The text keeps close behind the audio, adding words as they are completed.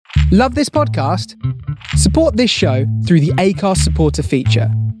Love this podcast? Support this show through the Acast supporter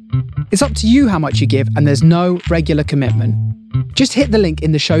feature. It's up to you how much you give, and there's no regular commitment. Just hit the link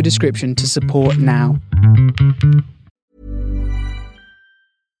in the show description to support now.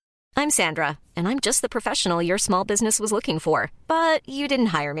 I'm Sandra, and I'm just the professional your small business was looking for. But you didn't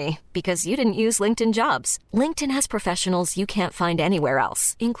hire me because you didn't use LinkedIn Jobs. LinkedIn has professionals you can't find anywhere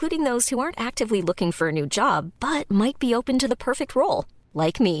else, including those who aren't actively looking for a new job, but might be open to the perfect role,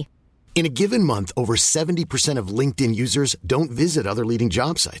 like me. In a given month, over 70% of LinkedIn users don't visit other leading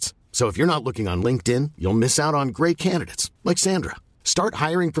job sites. So if you're not looking on LinkedIn, you'll miss out on great candidates like Sandra. Start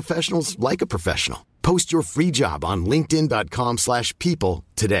hiring professionals like a professional. Post your free job on linkedin.com/people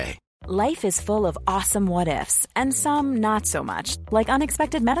today. Life is full of awesome what-ifs, and some not so much, like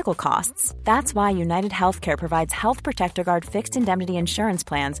unexpected medical costs. That's why United Healthcare provides Health Protector Guard fixed indemnity insurance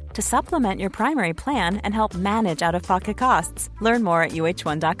plans to supplement your primary plan and help manage out-of-pocket costs. Learn more at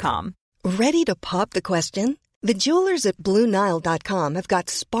uh1.com. Ready to pop the question? The jewelers at BlueNile.com have got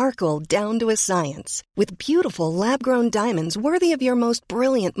sparkle down to a science with beautiful lab-grown diamonds worthy of your most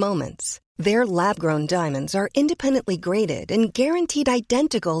brilliant moments. Their lab-grown diamonds are independently graded and guaranteed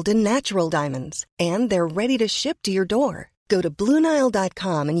identical to natural diamonds, and they're ready to ship to your door. Go to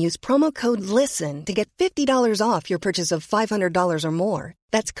BlueNile.com and use promo code LISTEN to get $50 off your purchase of $500 or more.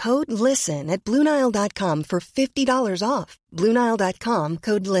 That's code LISTEN at BlueNile.com for $50 off. BlueNile.com,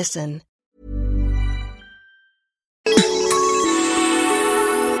 code LISTEN.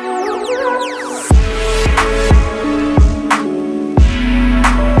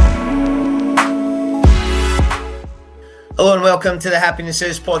 Hello and welcome to the Happiness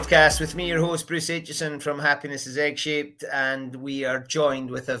Is podcast with me, your host, Bruce Aitchison from Happiness is Egg-Shaped, and we are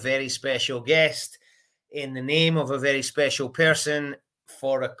joined with a very special guest in the name of a very special person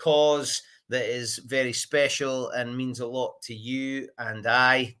for a cause that is very special and means a lot to you and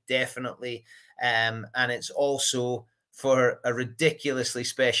I, definitely. And it's also for a ridiculously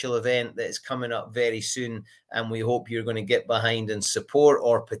special event that is coming up very soon, and we hope you're going to get behind and support,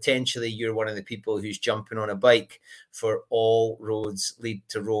 or potentially you're one of the people who's jumping on a bike for All Roads Lead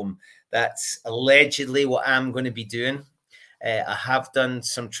to Rome. That's allegedly what I'm going to be doing. I have done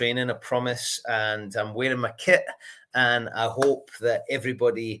some training, I promise, and I'm wearing my kit, and I hope that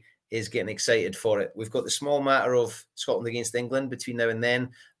everybody is getting excited for it. We've got the small matter of Scotland against England between now and then,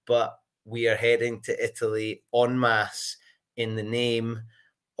 but we are heading to Italy en masse in the name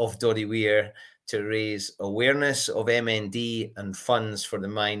of Doddy Weir to raise awareness of MND and funds for the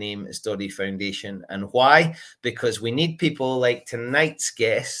My Name is Doddy Foundation. And why? Because we need people like tonight's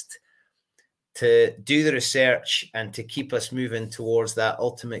guest to do the research and to keep us moving towards that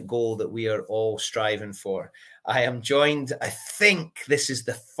ultimate goal that we are all striving for. I am joined, I think this is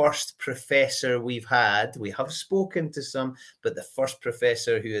the first professor we've had. We have spoken to some, but the first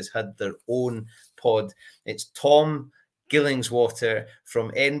professor who has had their own pod. It's Tom Gillingwater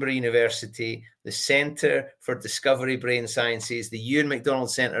from Edinburgh University, the Centre for Discovery Brain Sciences, the Ewan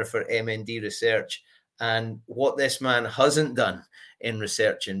MacDonald Centre for MND Research, and what this man hasn't done in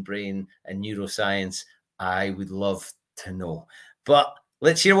research in brain and neuroscience, I would love to know. But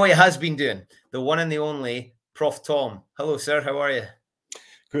let's hear what he has been doing. The one and the only Prof. Tom. Hello, sir. How are you?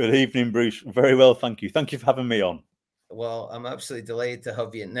 Good evening, Bruce. Very well, thank you. Thank you for having me on. Well, I'm absolutely delighted to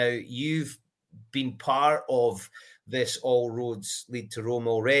have you. Now, you've been part of this All Roads Lead to Rome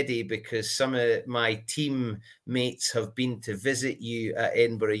already, because some of my team mates have been to visit you at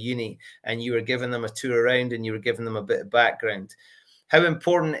Edinburgh Uni, and you were giving them a tour around and you were giving them a bit of background. How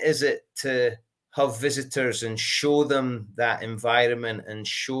important is it to have visitors and show them that environment and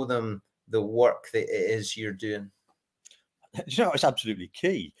show them the work that it is you're doing? You know, it's absolutely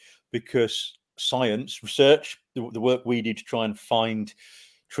key, because science, research, the work we do to try and find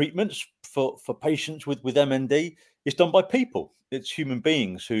treatments for patients with MND is done by people. It's human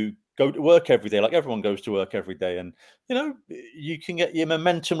beings who go to work every day, like everyone goes to work every day. And, you know, you can get your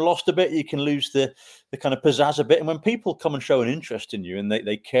momentum lost a bit. You can lose the kind of pizzazz a bit. And when people come and show an interest in you and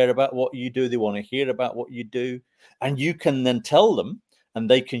they care about what you do, they want to hear about what you do, and you can then tell them, and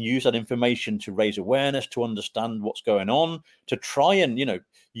they can use that information to raise awareness, to understand what's going on, to try and, you know,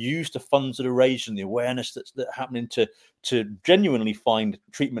 use the funds that are raised and the awareness that's happening to genuinely find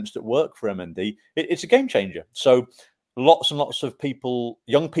treatments that work for MND. It's a game changer. So lots and lots of people,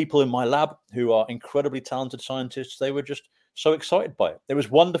 young people in my lab who are incredibly talented scientists, they were just so excited by it. It was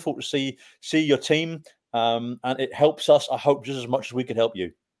wonderful to see your team, and it helps us, I hope, just as much as we could help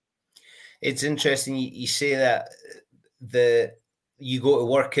you. It's interesting you say that you go to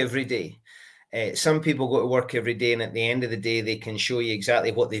work every day. Some people go to work every day, and at the end of the day, they can show you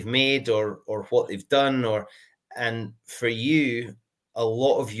exactly what they've made or what they've done. And for you, a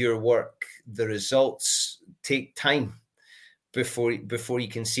lot of your work, the results take time before you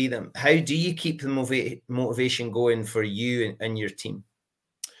can see them. How do you keep the motivation going for you and your team?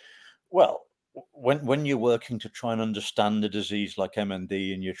 Well, when you're working to try and understand a disease like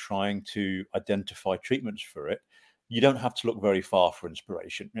MND and you're trying to identify treatments for it, you don't have to look very far for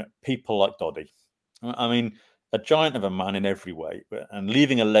inspiration. People like Doddy. I mean, a giant of a man in every way, and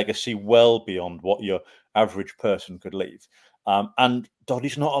leaving a legacy well beyond what your average person could leave. And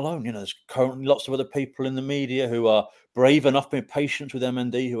Doddy's not alone. There's currently lots of other people in the media who are brave enough to be patients with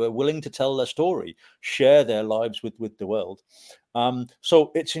MND, who are willing to tell their story, share their lives with the world.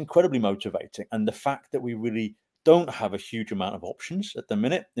 So it's incredibly motivating. And the fact that we really don't have a huge amount of options at the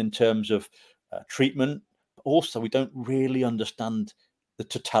minute in terms of treatment, also we don't really understand the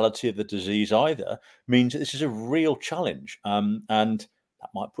totality of the disease either, means that this is a real challenge. And that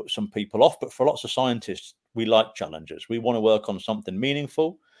might put some people off, but for lots of scientists, we like challenges. We want to work on something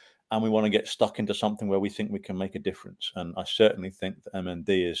meaningful, and we want to get stuck into something where we think we can make a difference. And I certainly think that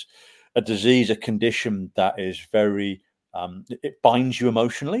MND is a disease, a condition that is very, it binds you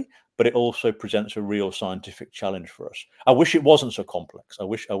emotionally, but it also presents a real scientific challenge for us. I wish it wasn't so complex. I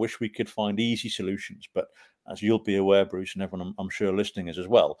wish we could find easy solutions, but as you'll be aware, Bruce, and everyone I'm sure listening is as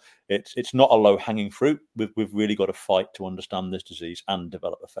well, it's not a low-hanging fruit. We've really got to fight to understand this disease and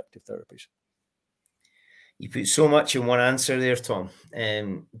develop effective therapies. You put so much in one answer there, Tom,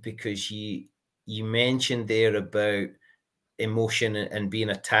 because you mentioned there about emotion and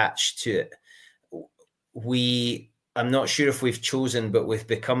being attached to it. I'm not sure if we've chosen, but we've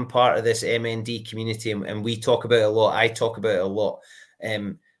become part of this MND community, and we talk about it a lot. I talk about it a lot.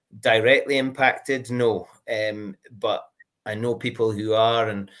 Directly impacted, no, but I know people who are,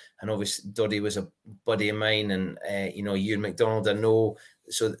 and obviously Doddy was a buddy of mine, and you and McDonald, I know,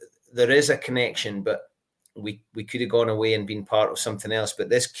 so there is a connection, but we could have gone away and been part of something else. But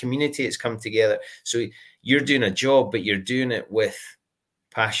this community has come together. So you're doing a job, but you're doing it with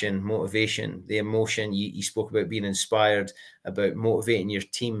passion, motivation, the emotion. You spoke about being inspired, about motivating your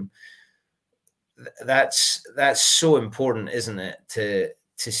team. That's so important, isn't it,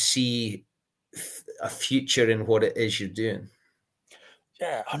 to see a future in what it is you're doing?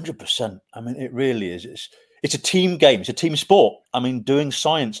 Yeah, 100%. I mean, it really is. It's a team game. It's a team sport. I mean, doing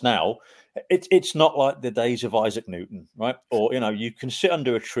science now, it's not like the days of Isaac Newton, right? Or, you can sit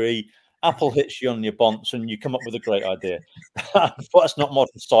under a tree, apple hits you on your bonce, and you come up with a great idea. That's not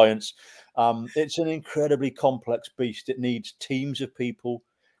modern science. It's an incredibly complex beast. It needs teams of people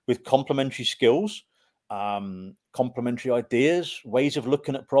with complementary skills, complementary ideas, ways of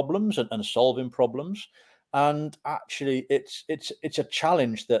looking at problems and solving problems. And actually, it's a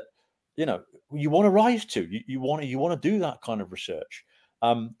challenge that you want to rise to. You want to do that kind of research.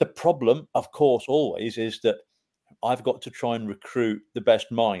 The problem, of course, always is that I've got to try and recruit the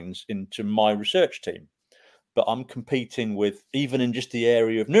best minds into my research team. But I'm competing with, even in just the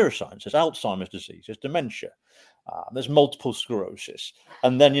area of neuroscience, there's Alzheimer's disease, there's dementia, there's multiple sclerosis.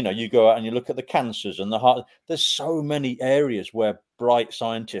 And then, you go out and you look at the cancers and the heart. There's so many areas where bright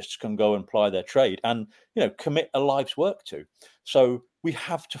scientists can go and ply their trade and, commit a life's work to. So we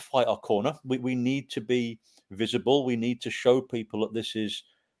have to fight our corner. We need to be visible. We need to show people that this is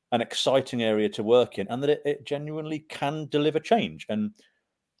an exciting area to work in and that it genuinely can deliver change. And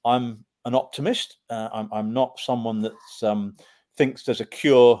I'm an optimist. I'm not someone that thinks there's a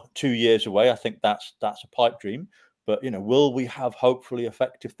cure 2 years away. I think that's a pipe dream. But will we have hopefully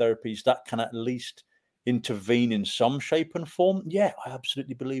effective therapies that can at least intervene in some shape and form? Yeah, I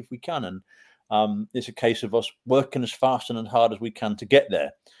absolutely believe we can. And it's a case of us working as fast and as hard as we can to get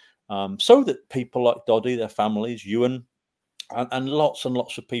there, so that people like Doddy, their families, Ewan, and lots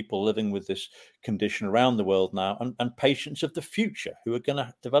of people living with this condition around the world now, and patients of the future who are going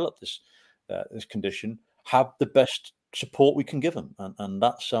to develop this condition, have the best support we can give them, and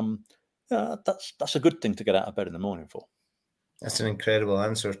that's a good thing to get out of bed in the morning for. That's an incredible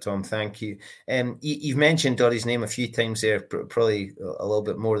answer, Tom. Thank you. You've mentioned Doddy's name a few times there, probably a little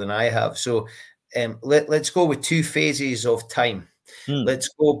bit more than I have. So let's go with 2 phases of time. Let's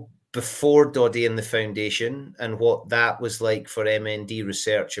go before Doddy and the foundation and what that was like for MND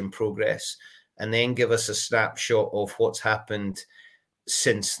research and progress, and then give us a snapshot of what's happened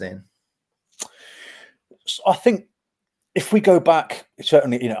since then. So I think if we go back,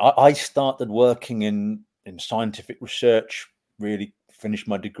 certainly, I started working in scientific research, really finished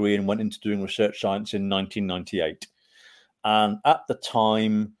my degree and went into doing research science in 1998. And at the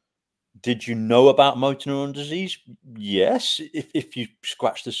time, did you know about motor neuron disease? Yes, if you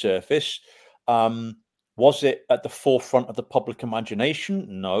scratch the surface. Was it at the forefront of the public imagination?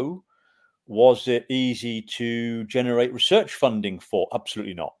 No. Was it easy to generate research funding for?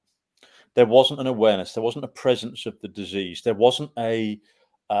 Absolutely not. There wasn't an awareness. There wasn't a presence of the disease. There wasn't a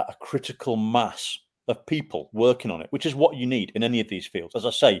critical mass of people working on it, which is what you need in any of these fields. As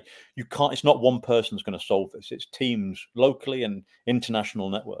I say, you can't. It's not one person's going to solve this. It's teams locally and international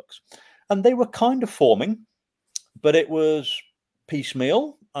networks, and they were kind of forming, but it was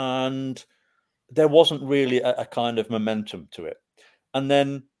piecemeal, and there wasn't really a kind of momentum to it. And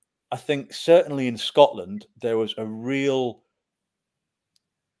then I think certainly in Scotland there was a real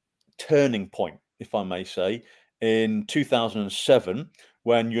turning point, if I may say, in 2007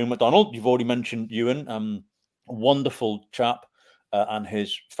 when Ewan MacDonald, you've already mentioned Ewan, a wonderful chap, and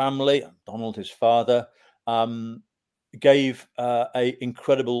his family, Donald, his father, gave a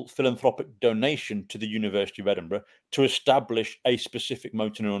incredible philanthropic donation to the University of Edinburgh to establish a specific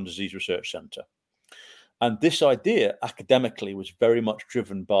motor neuron disease research centre. And this idea academically was very much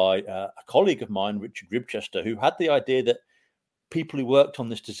driven by a colleague of mine, Richard Ribchester, who had the idea that people who worked on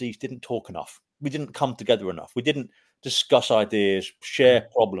this disease didn't talk enough. We didn't come together enough. We didn't discuss ideas, share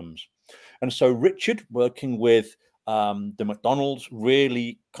problems. And so Richard, working with the McDonald's,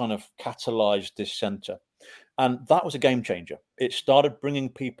 really kind of catalyzed this centre. And that was a game changer. It started bringing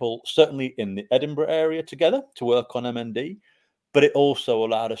people, certainly in the Edinburgh area, together to work on MND, but it also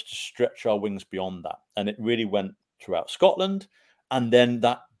allowed us to stretch our wings beyond that. And it really went throughout Scotland. And then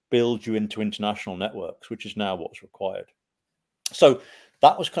that builds you into international networks, which is now what's required. So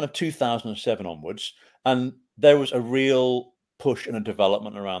that was kind of 2007 onwards. And there was a real push and a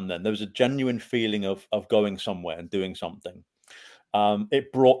development around then. There was a genuine feeling of going somewhere and doing something.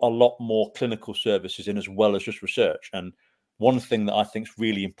 It brought a lot more clinical services in as well as just research. And one thing that I think is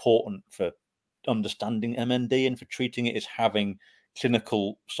really important for understanding MND and for treating it is having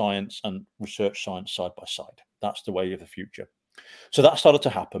clinical science and research science side by side. That's the way of the future. So that started to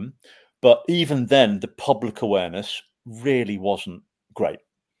happen. But even then, the public awareness really wasn't great.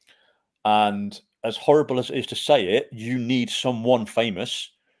 And as horrible as it is to say it, you need someone famous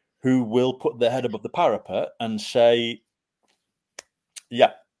who will put their head above the parapet and say,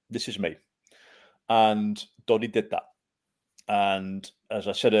 yeah, this is me. And Doddy did that. And as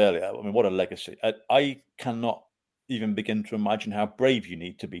I said earlier, I mean, what a legacy. I cannot even begin to imagine how brave you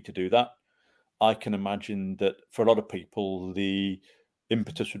need to be to do that. I can imagine that for a lot of people, the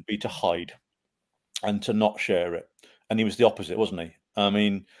impetus would be to hide and to not share it. And he was the opposite, wasn't he? I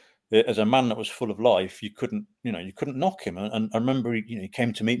mean, as a man that was full of life, you couldn't knock him. And I remember he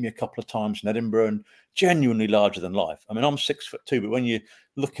came to meet me a couple of times in Edinburgh, and genuinely larger than life. I mean, I'm 6'2", but when you're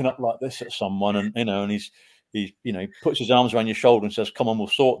looking up like this at someone, and and he puts his arms around your shoulder and says, "Come on, we'll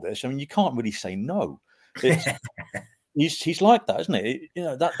sort this." I mean, you can't really say no. He's like that, isn't he?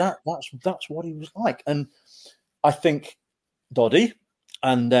 That's what he was like. And I think Doddy,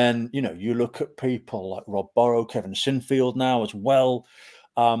 and then you look at people like Rob Burrow, Kevin Sinfield now as well.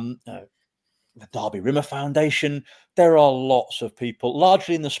 The Derby Rimmer Foundation. There are lots of people,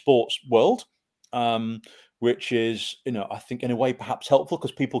 largely in the sports world, which is, I think in a way perhaps helpful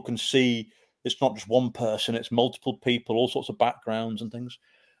because people can see it's not just one person, it's multiple people, all sorts of backgrounds and things.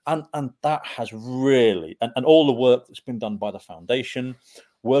 And that has really, and all the work that's been done by the foundation,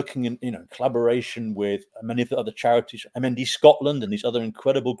 working in collaboration with many of the other charities, MND Scotland and these other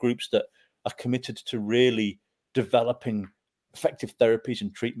incredible groups that are committed to really developing effective therapies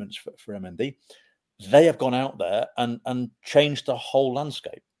and treatments for MND. They have gone out there and changed the whole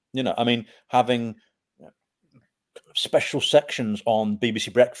landscape. I mean, having special sections on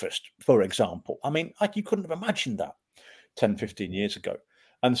BBC Breakfast, for example. I mean, you couldn't have imagined that 10, 15 years ago.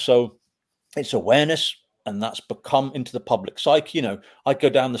 And so it's awareness, and that's become into the public psyche. I go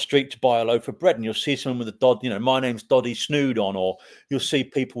down the street to buy a loaf of bread and you'll see someone with a Dodd, my name's Doddy Snood on, or you'll see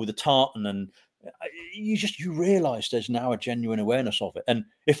people with a tartan, and you realize there's now a genuine awareness of it. And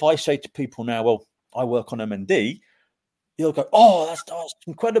if I say to people now, well, I work on MND, you'll go, oh, that's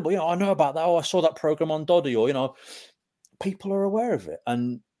incredible. I know about that. Oh, I saw that program on Doddy, or, people are aware of it.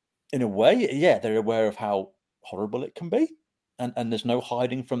 And in a way, yeah, they're aware of how horrible it can be. And there's no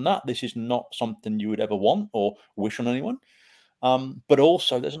hiding from that. This is not something you would ever want or wish on anyone. But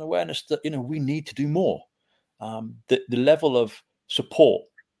also there's an awareness that, we need to do more. The level of support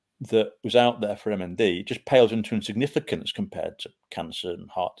that was out there for MND just pales into insignificance compared to cancer and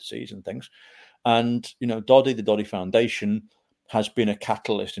heart disease and things. And, Doddy, the Doddy Foundation, has been a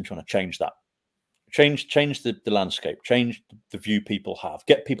catalyst in trying to change that. Change the landscape, change the view people have,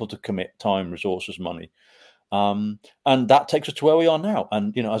 get people to commit time, resources, money. And that takes us to where we are now.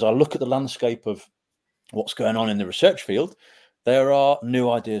 And, as I look at the landscape of what's going on in the research field, there are new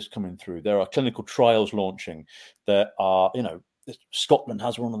ideas coming through. There are clinical trials launching. There are, Scotland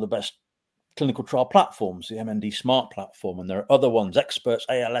has one of the best clinical trial platforms, the MND Smart platform, and there are other ones, Experts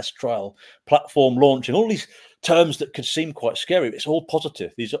ALS trial platform launching, all these terms that could seem quite scary. It's all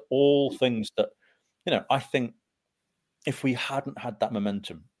positive. These are all things that, I think if we hadn't had that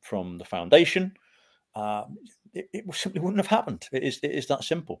momentum from the foundation, it simply wouldn't have happened. It is that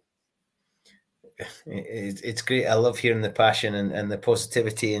simple. It's great. I love hearing the passion and the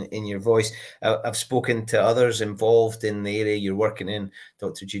positivity in your voice. I've spoken to others involved in the area you're working in,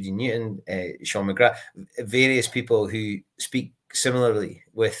 Dr. Judy Newton, Sean McGrath, various people who speak similarly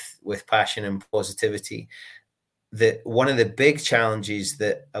with passion and positivity. That one of the big challenges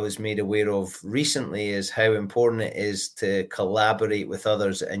that I was made aware of recently is how important it is to collaborate with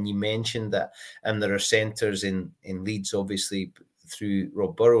others. And you mentioned that, and there are centres in Leeds, obviously, through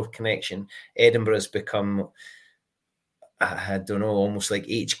Rob Burrow connection. Edinburgh has become, I don't know, almost like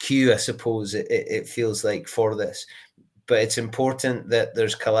HQ, I suppose it feels like, for this. But it's important that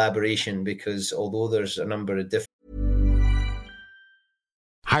there's collaboration, because although there's a number of different...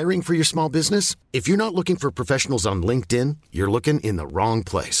 Hiring for your small business? If you're not looking for professionals on LinkedIn, you're looking in the wrong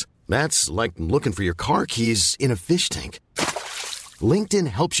place. That's like looking for your car keys in a fish tank. LinkedIn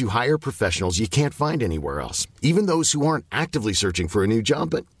helps you hire professionals you can't find anywhere else, even those who aren't actively searching for a new job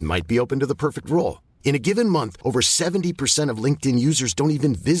but might be open to the perfect role. In a given month, over 70% of LinkedIn users don't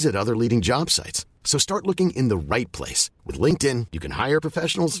even visit other leading job sites. So start looking in the right place. With LinkedIn, you can hire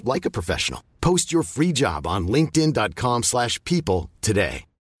professionals like a professional. Post your free job on linkedin.com/people today.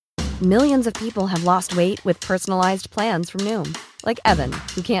 Millions of people have lost weight with personalized plans from Noom. Like Evan,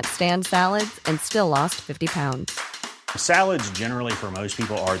 who can't stand salads and still lost 50 pounds. Salads generally for most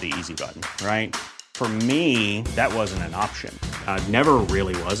people are the easy button, right? For me, that wasn't an option. I never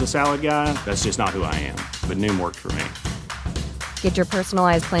really was a salad guy. That's just not who I am. But Noom worked for me. Get your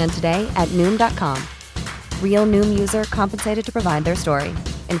personalized plan today at Noom.com. Real Noom user compensated to provide their story.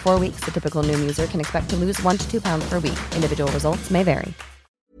 In 4 weeks, the typical Noom user can expect to lose 1 to 2 pounds per week. Individual results may vary.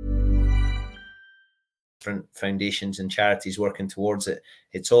 Different foundations and charities working towards it.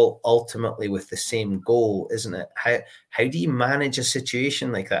 It's all ultimately with the same goal, isn't it? How do you manage a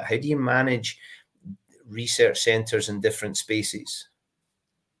situation like that? How do you manage research centres in different spaces?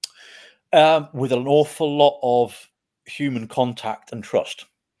 With an awful lot of human contact and trust.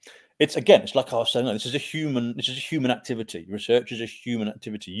 It's like I was saying, this is a human activity. Research is a human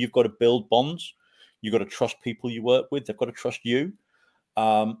activity. You've got to build bonds. You've got to trust people you work with. They've got to trust you.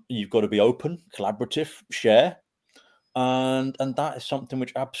 You've got to be open, collaborative, share, and that is something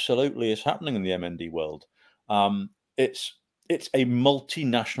which absolutely is happening in the MND world. It's a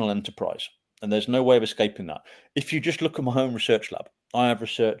multinational enterprise, and there's no way of escaping that. If you just look at my own research lab, I have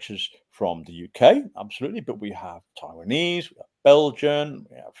researchers from the UK, absolutely, but we have Taiwanese, we have Belgian,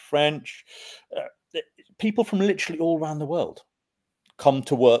 we have French, people from literally all around the world come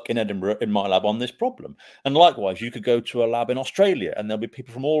to work in Edinburgh in my lab on this problem. And likewise, you could go to a lab in Australia and there'll be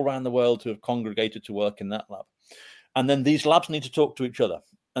people from all around the world who have congregated to work in that lab. And then these labs need to talk to each other,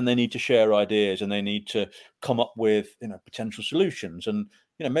 and they need to share ideas, and they need to come up with, potential solutions, and,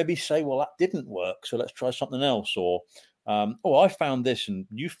 maybe say, well, that didn't work, so let's try something else. Or, I found this and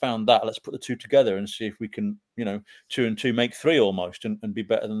you found that. Let's put the two together and see if we can, 2 and 2 make 3 almost, and be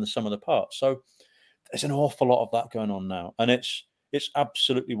better than the sum of the parts. So there's an awful lot of that going on now. And it's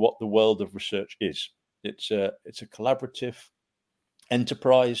absolutely what the world of research is. It's a collaborative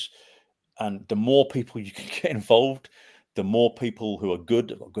enterprise, and the more people you can get involved, the more people who are good,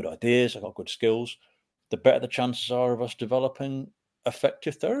 have got good ideas, have got good skills, the better the chances are of us developing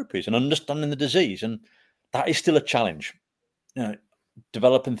effective therapies and understanding the disease. And that is still a challenge.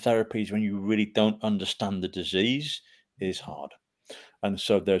 Developing therapies when you really don't understand the disease is hard. And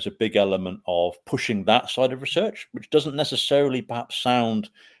so there's a big element of pushing that side of research, which doesn't necessarily perhaps sound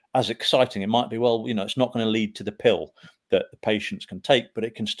as exciting. It might be, well, it's not going to lead to the pill that the patients can take, but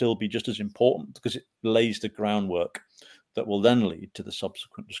it can still be just as important because it lays the groundwork that will then lead to the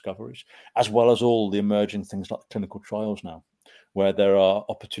subsequent discoveries, as well as all the emerging things like clinical trials now, where there are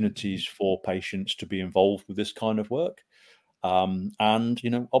opportunities for patients to be involved with this kind of work. And,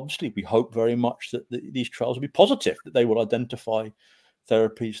 obviously we hope very much that these trials will be positive, that they will identify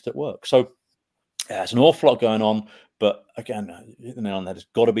therapies that work. So there's an awful lot going on, but again, it's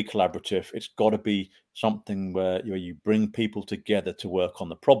got to be collaborative. It's got to be something where you bring people together to work on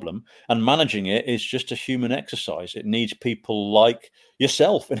the problem, and managing it is just a human exercise. It needs people like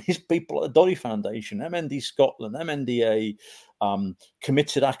yourself, and needs people at the Doddy Foundation, MND Scotland, MNDA,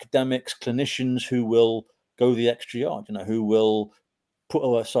 committed academics, clinicians who will go the extra yard, who will put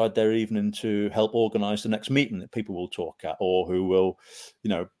aside their evening to help organise the next meeting that people will talk at, or who will,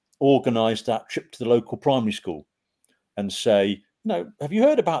 organise that trip to the local primary school and say, have you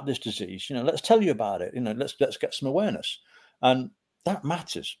heard about this disease? Let's tell you about it. Let's get some awareness. And that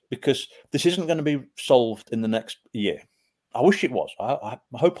matters, because this isn't going to be solved in the next year. I wish it was. I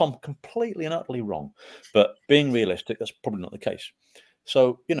hope I'm completely and utterly wrong, but being realistic, that's probably not the case.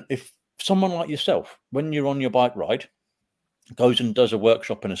 So, if someone like yourself, when you're on your bike ride, goes and does a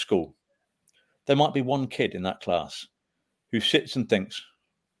workshop in a school, there might be one kid in that class who sits and thinks,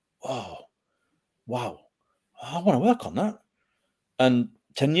 oh, wow, I want to work on that. And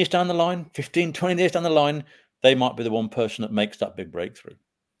 10 years down the line, 15, 20 years down the line, they might be the one person that makes that big breakthrough.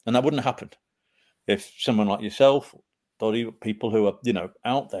 And that wouldn't have happened if someone like yourself, people who are,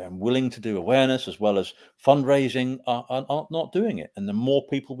 out there and willing to do awareness as well as fundraising are not doing it. And the more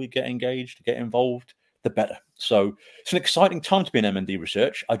people we get engaged, get involved, the better. So it's an exciting time to be in MND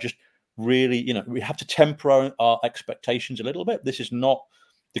research. I just really, we have to temper our expectations a little bit. This is not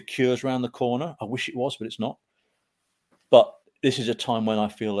the cures around the corner. I wish it was, but it's not. But this is a time when I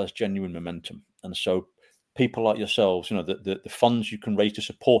feel there's genuine momentum. And so people like yourselves, the funds you can raise to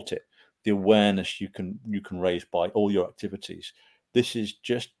support it, the awareness you can raise by all your activities, this is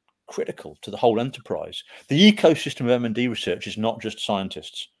just critical to the whole enterprise. The ecosystem of M&D research is not just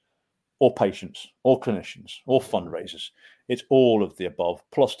scientists or patients or clinicians or fundraisers. It's all of the above,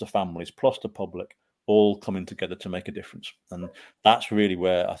 plus the families, plus the public, all coming together to make a difference. And that's really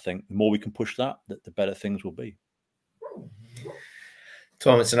where I think the more we can push that, the better things will be.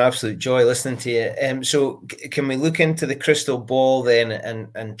 Tom, it's an absolute joy listening to you. So can we look into the crystal ball then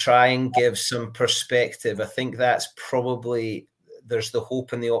and try and give some perspective? I think that's probably, there's the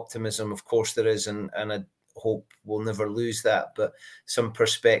hope and the optimism, of course there is, and I hope we'll never lose that, but some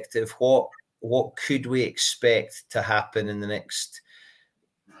perspective. What could we expect to happen in the next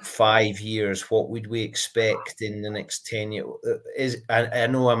 5 years? What would we expect in the next 10 years? I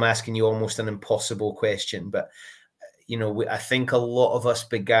know I'm asking you almost an impossible question, but I think a lot of us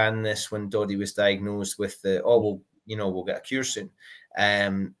began this when Doddy was diagnosed with we'll get a cure soon.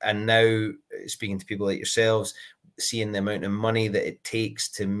 And now, speaking to people like yourselves, seeing the amount of money that it takes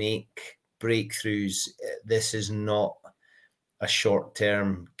to make breakthroughs, this is not a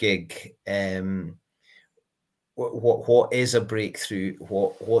short-term gig. What is a breakthrough?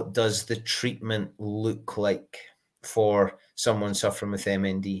 What does the treatment look like for someone suffering with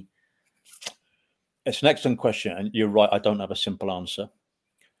MND? It's an excellent question, and you're right, I don't have a simple answer.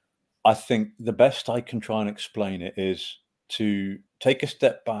 I think the best I can try and explain it is to take a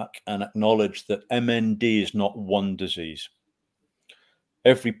step back and acknowledge that MND is not one disease.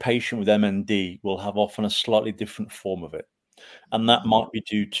 Every patient with MND will have often a slightly different form of it, and that might be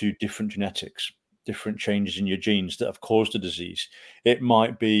due to different genetics, different changes in your genes that have caused the disease. It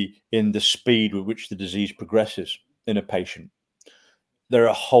might be in the speed with which the disease progresses in a patient. There are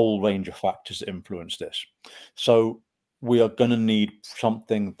a whole range of factors that influence this. So we are going to need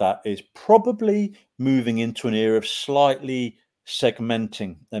something that is probably moving into an era of slightly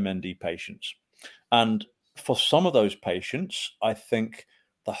segmenting MND patients. And for some of those patients, I think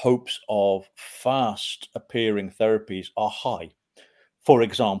the hopes of fast appearing therapies are high. For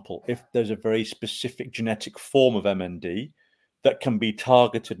example, if there's a very specific genetic form of MND that can be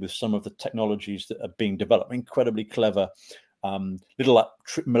targeted with some of the technologies that are being developed, incredibly clever little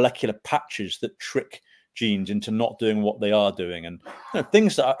molecular patches that trick genes into not doing what they are doing, and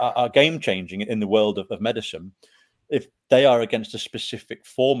things that are game changing in the world of medicine. If they are against a specific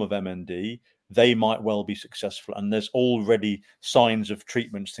form of MND, they might well be successful. And there's already signs of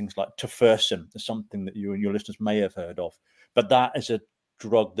treatments, things like tofersen, something that you and your listeners may have heard of. But that is a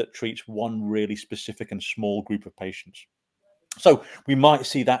drug that treats one really specific and small group of patients. So we might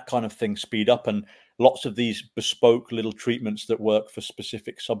see that kind of thing speed up, and lots of these bespoke little treatments that work for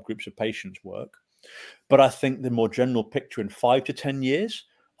specific subgroups of patients work. But I think the more general picture in 5 to 10 years,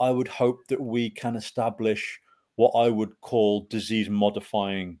 I would hope that we can establish what I would call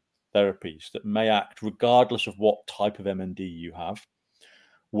disease-modifying therapies that may act regardless of what type of MND you have,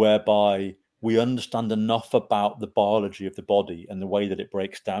 whereby we understand enough about the biology of the body and the way that it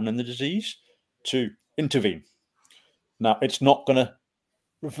breaks down in the disease to intervene. Now, it's not going to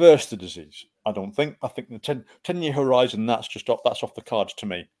reverse the disease, I don't think. I think the 10-year horizon, that's off the cards to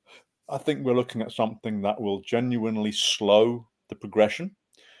me. I think we're looking at something that will genuinely slow the progression,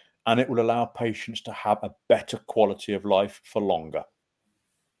 and it will allow patients to have a better quality of life for longer.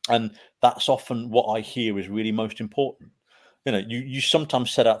 And that's often what I hear is really most important. You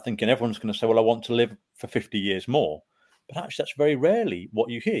sometimes set out thinking everyone's going to say, well, I want to live for 50 years more. But actually, that's very rarely what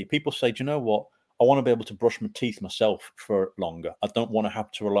you hear. People say, do you know what? I want to be able to brush my teeth myself for longer. I don't want to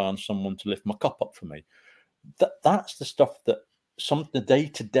have to rely on someone to lift my cup up for me. That's the stuff that the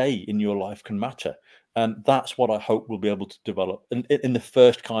day-to-day in your life can matter. And that's what I hope we'll be able to develop. In the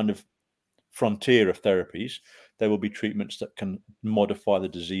first kind of frontier of therapies, there will be treatments that can modify the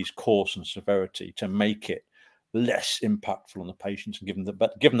disease course and severity to make it less impactful on the patients and give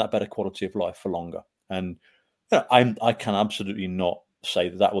them that better quality of life for longer. And I can absolutely not say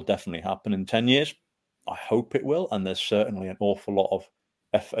that will definitely happen in 10 years. I hope it will, and there's certainly an awful lot of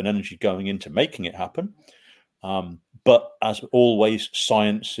effort and energy going into making it happen. But as always,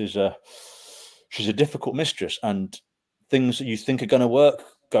 science she's a difficult mistress, and things that you think are going to work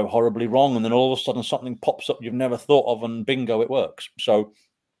go horribly wrong, and then all of a sudden something pops up you've never thought of, and bingo, it works. So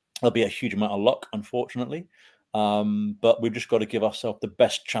there'll be a huge amount of luck, unfortunately, but we've just got to give ourselves the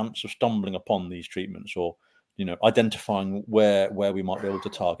best chance of stumbling upon these treatments, or identifying where we might be able to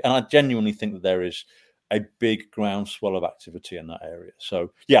target. And I genuinely think that there is a big groundswell of activity in that area.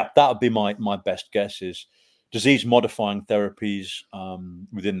 So yeah, that would be my best guess, is disease modifying therapies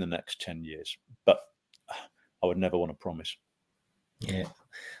within the next 10 years. But I would never want to promise. Yeah,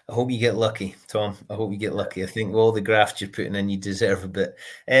 I hope you get lucky, Tom. I hope you get lucky. I think with all the graft you're putting in, you deserve a bit.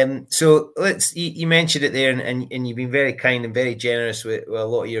 So you mentioned it there, and you've been very kind and very generous with a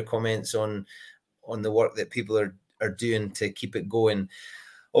lot of your comments on the work that people are doing to keep it going.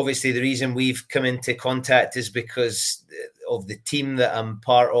 Obviously, the reason we've come into contact is because of the team that I'm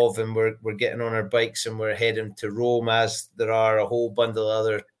part of, and we're getting on our bikes and we're heading to Rome, as there are a whole bundle of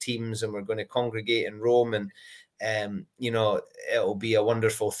other teams, and we're going to congregate in Rome, and it'll be a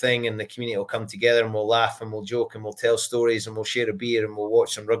wonderful thing, and the community will come together, and we'll laugh and we'll joke and we'll tell stories and we'll share a beer and we'll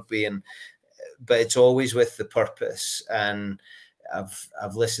watch some rugby, but it's always with the purpose. And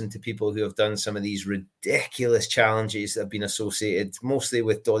I've listened to people who have done some of these ridiculous challenges that have been associated mostly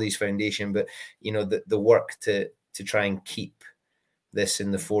with Doddie's Foundation, but the work to try and keep this in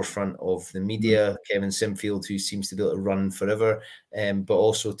the forefront of the media. Kevin Simfield, who seems to be able to run forever, but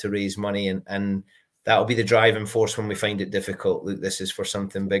also to raise money, and that'll be the driving force when we find it difficult. Look, this is for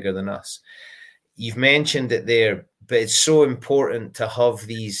something bigger than us. You've mentioned it there, but it's so important to have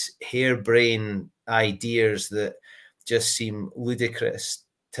these harebrained ideas that just seem ludicrous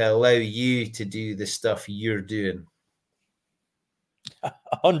to allow you to do the stuff you're doing.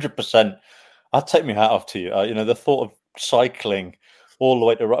 100%. I'll take my hat off to you. The thought of cycling all the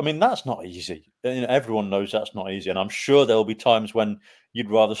way to, I mean, that's not easy. Everyone knows that's not easy. And I'm sure there'll be times when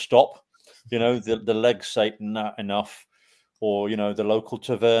you'd rather stop. The legs say, nah, enough. Or, the local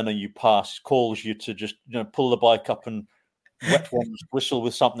taverna you pass calls you to just, pull the bike up and wet ones, whistle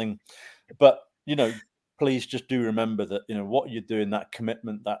with something. But, please just do remember that, what you're doing, that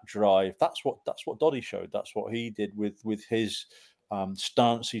commitment, that drive, that's what Doddy showed. That's what he did with his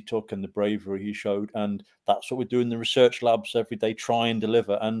stance he took and the bravery he showed. And that's what we do in the research labs every day, try and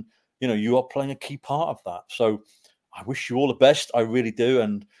deliver. And, you are playing a key part of that. So I wish you all the best. I really do.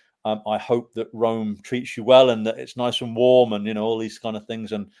 And I hope that Rome treats you well, and that it's nice and warm, and all these kind of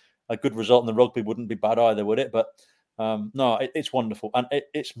things. And a good result in the rugby wouldn't be bad either, would it? But no, it's wonderful, and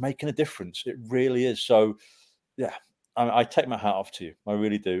it's making a difference. It really is. So yeah, I take my hat off to you. I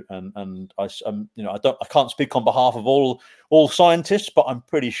really do. And I can't speak on behalf of all scientists, but I'm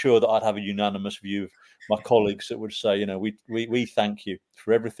pretty sure that I'd have a unanimous view of my colleagues that would say, we thank you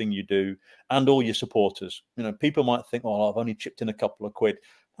for everything you do, and all your supporters. People might think, oh, I've only chipped in a couple of quid.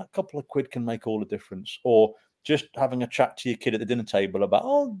 That couple of quid can make all the difference. Or just having a chat to your kid at the dinner table about,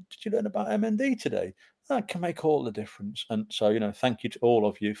 oh, did you learn about MND today? That can make all the difference. And so, thank you to all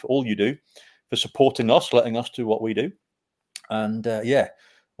of you for all you do, for supporting us, letting us do what we do. And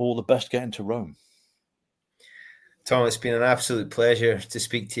all the best getting to Rome. Tom, it's been an absolute pleasure to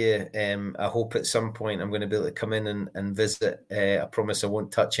speak to you. I hope at some point I'm going to be able to come in and visit. I promise I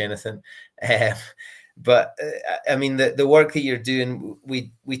won't touch anything. But I mean, the work that you're doing,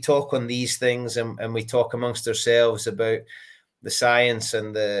 we talk on these things, and we talk amongst ourselves about the science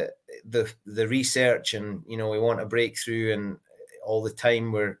and the research, and we want a breakthrough, and all the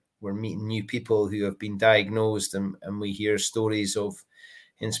time we're meeting new people who have been diagnosed, and we hear stories of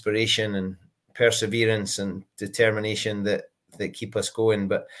inspiration and perseverance and determination that keep us going.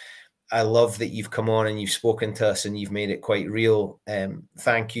 But I love that you've come on and you've spoken to us and you've made it quite real.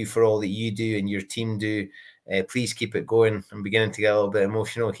 Thank you for all that you do and your team do. Please keep it going. I'm beginning to get a little bit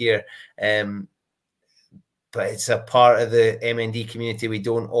emotional here. But it's a part of the MND community we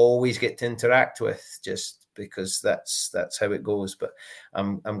don't always get to interact with, just because that's how it goes. But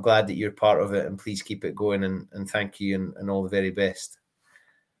I'm glad that you're part of it, and please keep it going, and thank you, and all the very best.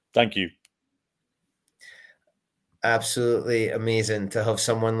 Thank you. Absolutely amazing to have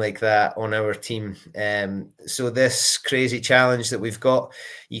someone like that on our team. So this crazy challenge that we've got,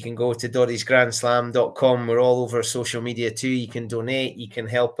 you can go to doddysgrandslam.com. We're all over social media too. You can donate, you can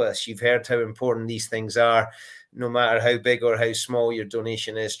help us. You've heard how important these things are. No matter how big or how small your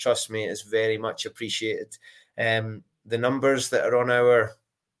donation is, trust me, it's very much appreciated. The numbers that are on our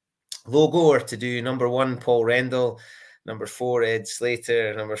logo are to do number 1, Paul Rendell, number 4, Ed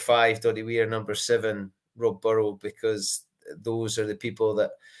Slater, number 5, Doddy Weir, number 7, Rob Burrow, because those are the people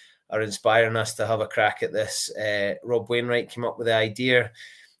that are inspiring us to have a crack at this. Rob Wainwright came up with the idea.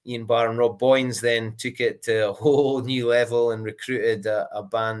 Ian Barr and Rob Boynes then took it to a whole new level and recruited a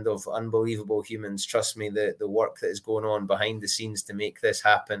band of unbelievable humans. Trust me, the work that is going on behind the scenes to make this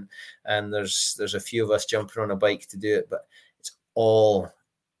happen. And there's a few of us jumping on a bike to do it, but it's all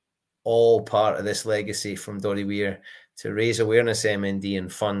part of this legacy from Doddy Weir to raise awareness MND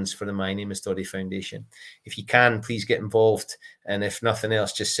and funds for the My Name is Doddy Foundation. If you can, please get involved. And if nothing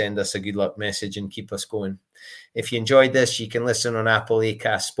else, just send us a good luck message and keep us going. If you enjoyed this, you can listen on Apple,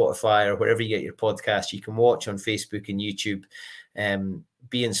 Acast, Spotify, or wherever you get your podcast. You can watch on Facebook and YouTube.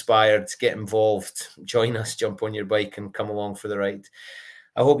 Be inspired, get involved, join us, jump on your bike and come along for the ride.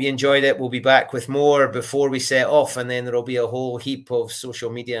 I hope you enjoyed it. We'll be back with more before we set off, and then there'll be a whole heap of social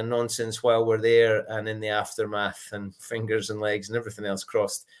media nonsense while we're there and in the aftermath, and fingers and legs and everything else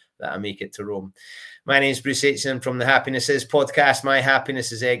crossed that I make it to Rome. My name is Bruce Aitchison from the Happiness Is podcast. My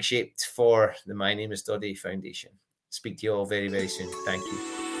happiness is egg-shaped for the My Name is Doddy Foundation. Speak to you all very, very soon. Thank you.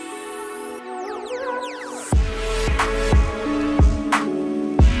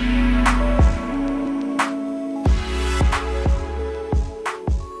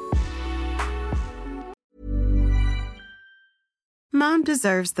 Mom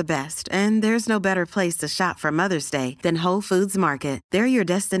deserves the best, and there's no better place to shop for Mother's Day than Whole Foods Market. They're your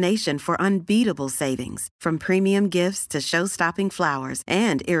destination for unbeatable savings, from premium gifts to show-stopping flowers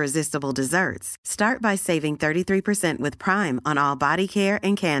and irresistible desserts. Start by saving 33% with Prime on all body care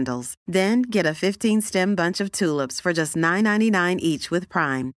and candles. Then get a 15-stem bunch of tulips for just $9.99 each with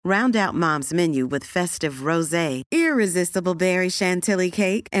Prime. Round out Mom's menu with festive rosé, irresistible berry chantilly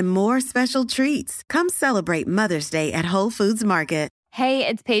cake, and more special treats. Come celebrate Mother's Day at Whole Foods Market. Hey,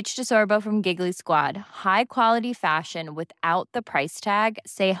 it's Paige DeSorbo from Giggly Squad. High quality fashion without the price tag.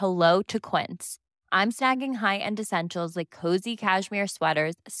 Say hello to Quince. I'm snagging high-end essentials like cozy cashmere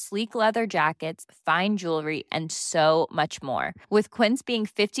sweaters, sleek leather jackets, fine jewelry, and so much more. With Quince being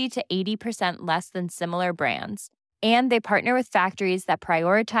 50 to 80% less than similar brands. And they partner with factories that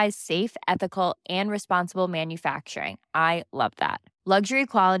prioritize safe, ethical, and responsible manufacturing. I love that. Luxury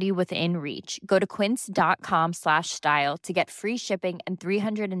quality within reach. Go to quince.com/style to get free shipping and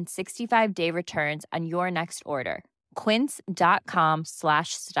 365-day returns on your next order.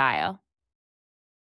 Quince.com/style.